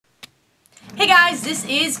guys, this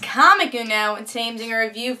is Comic Uno, and today I'm doing a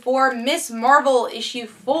review for Ms. Marvel issue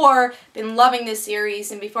 4. Been loving this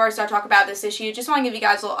series, and before I start talking about this issue, just want to give you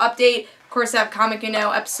guys a little update. Of course, I have Comic Uno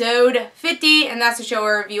episode 50, and that's the show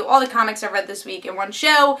where I review all the comics I've read this week in one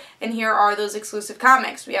show, and here are those exclusive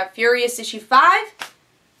comics. We have Furious issue 5,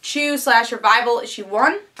 Chew/Revival issue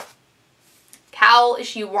 1, Cowl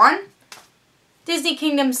issue 1, Disney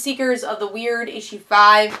Kingdom Seekers of the Weird issue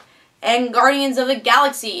 5, and Guardians of the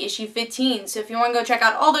Galaxy issue 15. So if you want to go check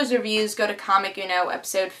out all those reviews, go to Comic Uno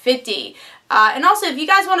episode 50. And also, if you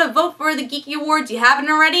guys want to vote for the Geeky Awards, you haven't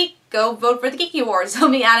already, go vote for the Geeky Awards. They'll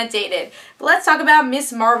be annotated. But let's talk about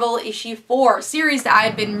Ms. Marvel issue 4, a series that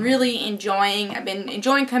I've been really enjoying. I've been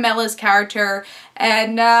enjoying Camilla's character,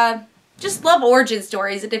 and just love origin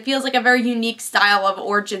stories. It feels like a very unique style of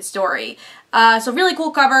origin story. So really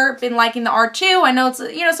cool cover. Been liking the art too. I know it's,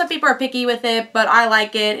 you know, some people are picky with it, but I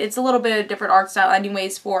like it. It's a little bit of different art style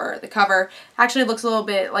anyways for the cover. Actually, it looks a little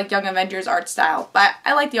bit like Young Avengers art style, but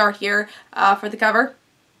I like the art here for the cover.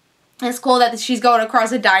 It's cool that she's going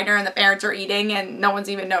across a diner and the parents are eating and no one's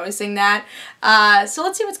even noticing that. So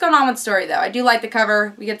let's see what's going on with the story though. I do like the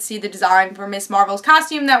cover. We get to see the design for Ms. Marvel's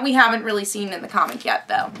costume that we haven't really seen in the comic yet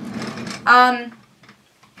though.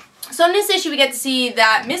 So in this issue we get to see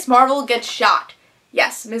that Ms. Marvel gets shot.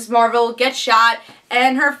 Yes, Ms. Marvel gets shot,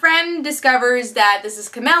 and her friend discovers that this is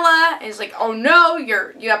Camilla, and is like, oh no,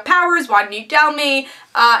 you have powers, why didn't you tell me?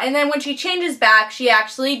 And then when she changes back, she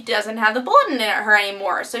actually doesn't have the blood in her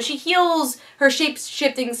anymore. So she heals her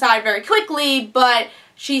shape-shifting side very quickly, but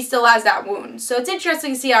she still has that wound. So it's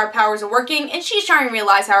interesting to see how her powers are working, and she's trying to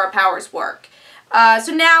realize how her powers work.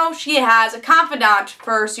 So now she has a confidant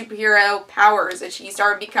for her superhero powers, and she's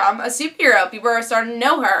starting to become a superhero. People are starting to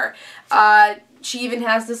know her. She even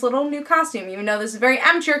has this little new costume. Even though this is a very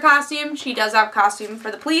amateur costume, she does have a costume for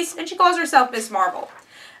the police, and she calls herself Ms. Marvel.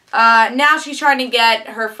 Now she's trying to get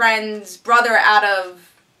her friend's brother out of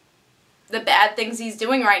the bad things he's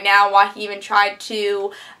doing right now, while he even tried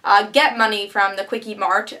to get money from the Quickie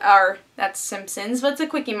Mart, or that's Simpsons, but it's a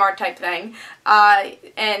Quickie Mart type thing.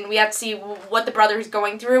 And we have to see what the brother is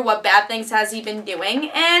going through, what bad things has he been doing,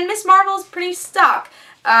 and Ms. Marvel's pretty stuck.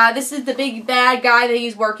 This is the big bad guy that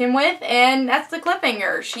he's working with, and that's the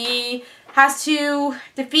cliffhanger. She has to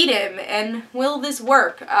defeat him, and will this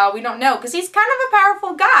work? We don't know, because he's kind of a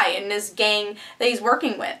powerful guy in this gang that he's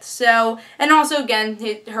working with. So, and also, again,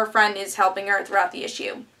 her friend is helping her throughout the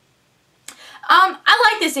issue.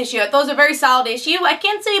 I like this issue. I thought it was a very solid issue. I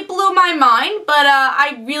can't say it blew my mind, but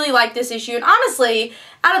I really like this issue, and honestly,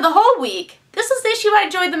 out of the whole week, this is the issue I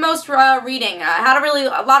enjoyed the most reading. I had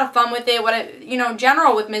a lot of fun with it. In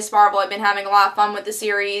general with Ms. Marvel, I've been having a lot of fun with the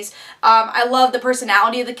series. I love the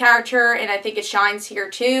personality of the character, and I think it shines here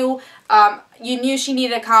too. You knew she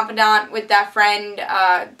needed a confidant with that friend.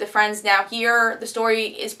 The friend's now here. The story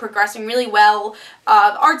is progressing really well.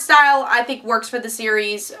 The art style, I think, works for the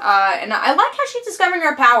series, and I like how she's discovering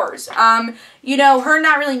her powers. Her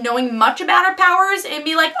not really knowing much about her powers and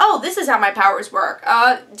be like, oh, this is how my powers work.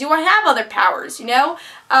 Do I have other powers, So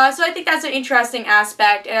I think that's an interesting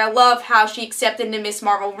aspect, and I love how she accepted the Ms.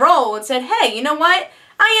 Marvel role and said, hey, you know what?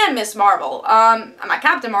 I am Ms. Marvel. I'm not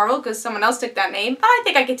Captain Marvel because someone else took that name, but I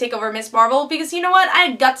think I could take over Ms. Marvel because, you know what, I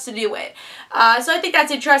had guts to do it. So I think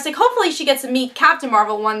that's interesting. Hopefully she gets to meet Captain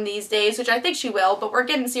Marvel one of these days, which I think she will, but we're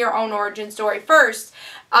getting to see her own origin story first.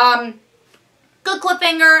 Good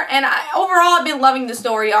cliffhanger, and overall I've been loving the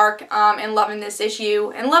story arc, and loving this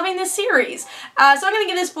issue, and loving this series. So I'm going to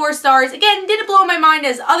give this 4 stars. Again, did it blow my mind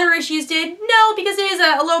as other issues did? No, because it is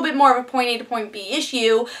a little bit more of a point A to point B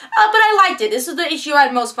issue, but I liked it. This was the issue I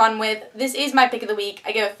had most fun with. This is my pick of the week.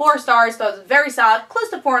 I give it 4 stars, so it's very solid, close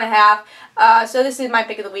to 4.5. So this is my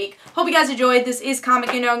pick of the week. Hope you guys enjoyed. This is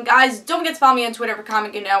Comic Uno. And guys, don't forget to follow me on Twitter for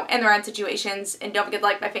Comic Uno and the Rant Situations, and don't forget to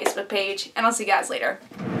like my Facebook page, and I'll see you guys later.